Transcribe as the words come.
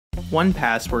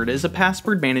1Password is a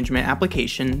password management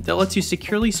application that lets you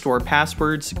securely store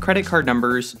passwords, credit card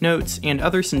numbers, notes, and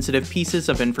other sensitive pieces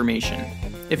of information.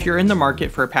 If you're in the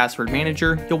market for a password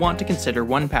manager, you'll want to consider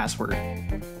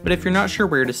 1Password. But if you're not sure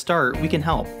where to start, we can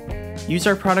help. Use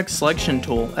our product selection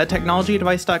tool at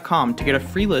TechnologyAdvice.com to get a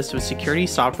free list of security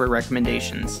software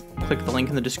recommendations. Click the link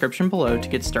in the description below to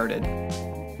get started.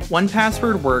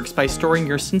 1Password works by storing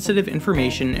your sensitive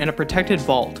information in a protected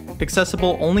vault,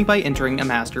 accessible only by entering a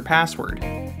master password.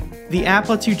 The app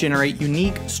lets you generate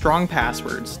unique, strong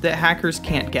passwords that hackers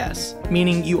can't guess,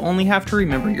 meaning you only have to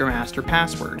remember your master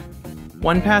password.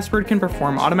 1Password can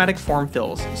perform automatic form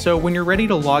fills, so when you're ready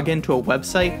to log into a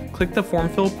website, click the form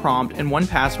fill prompt and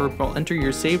 1Password will enter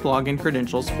your saved login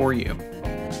credentials for you.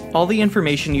 All the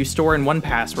information you store in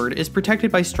 1Password is protected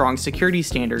by strong security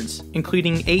standards,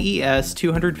 including AES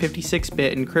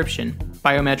 256-bit encryption,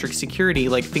 biometric security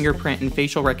like fingerprint and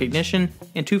facial recognition,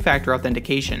 and two-factor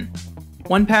authentication.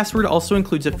 1Password also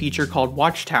includes a feature called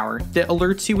Watchtower that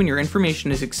alerts you when your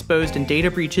information is exposed in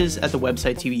data breaches at the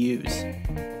websites you use.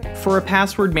 For a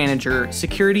password manager,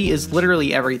 security is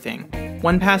literally everything.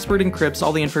 1Password encrypts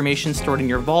all the information stored in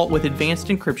your vault with Advanced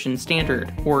Encryption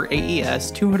Standard, or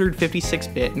AES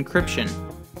 256-bit encryption.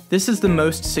 This is the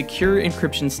most secure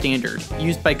encryption standard,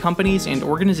 used by companies and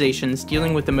organizations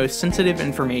dealing with the most sensitive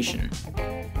information.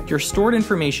 Your stored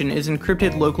information is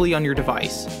encrypted locally on your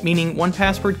device, meaning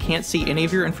 1Password can't see any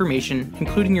of your information,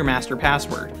 including your master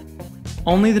password.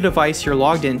 Only the device you're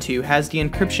logged into has the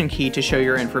encryption key to show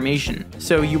your information,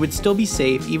 so you would still be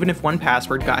safe even if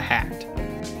 1Password got hacked.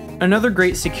 Another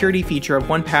great security feature of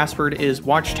 1Password is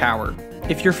Watchtower.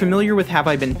 If you're familiar with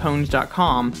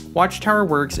haveibeenpwned.com, Watchtower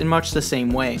works in much the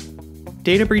same way.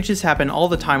 Data breaches happen all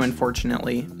the time,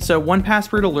 unfortunately, so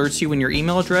 1Password alerts you when your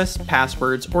email address,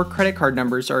 passwords, or credit card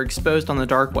numbers are exposed on the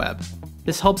dark web.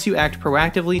 This helps you act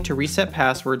proactively to reset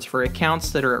passwords for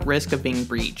accounts that are at risk of being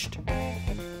breached.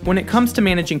 When it comes to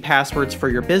managing passwords for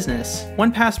your business,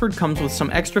 1Password comes with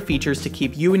some extra features to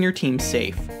keep you and your team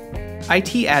safe.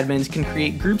 IT admins can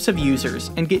create groups of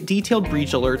users and get detailed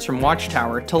breach alerts from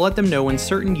Watchtower to let them know when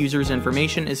certain users'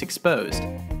 information is exposed.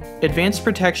 Advanced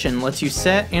Protection lets you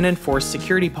set and enforce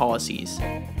security policies.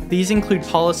 These include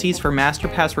policies for master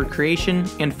password creation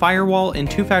and firewall and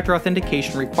two-factor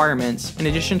authentication requirements, in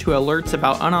addition to alerts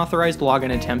about unauthorized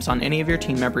login attempts on any of your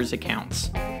team members' accounts.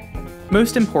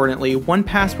 Most importantly,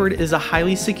 1Password is a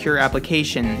highly secure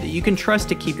application that you can trust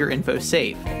to keep your info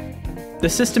safe. The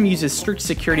system uses strict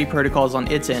security protocols on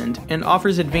its end and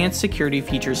offers advanced security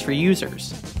features for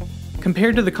users.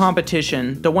 Compared to the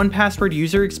competition, the 1Password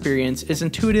user experience is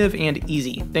intuitive and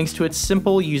easy thanks to its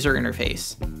simple user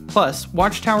interface. Plus,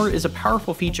 Watchtower is a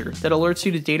powerful feature that alerts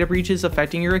you to data breaches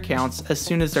affecting your accounts as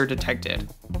soon as they're detected.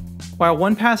 While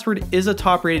 1Password is a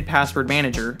top-rated password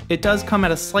manager, it does come at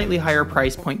a slightly higher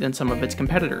price point than some of its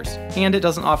competitors, and it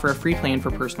doesn't offer a free plan for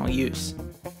personal use.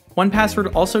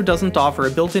 1Password also doesn't offer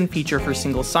a built-in feature for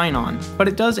single sign-on, but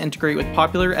it does integrate with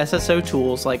popular SSO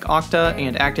tools like Okta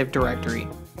and Active Directory.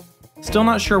 Still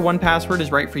not sure 1Password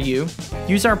is right for you?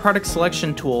 Use our product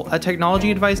selection tool at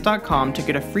TechnologyAdvice.com to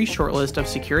get a free shortlist of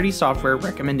security software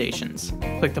recommendations.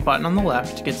 Click the button on the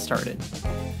left to get started.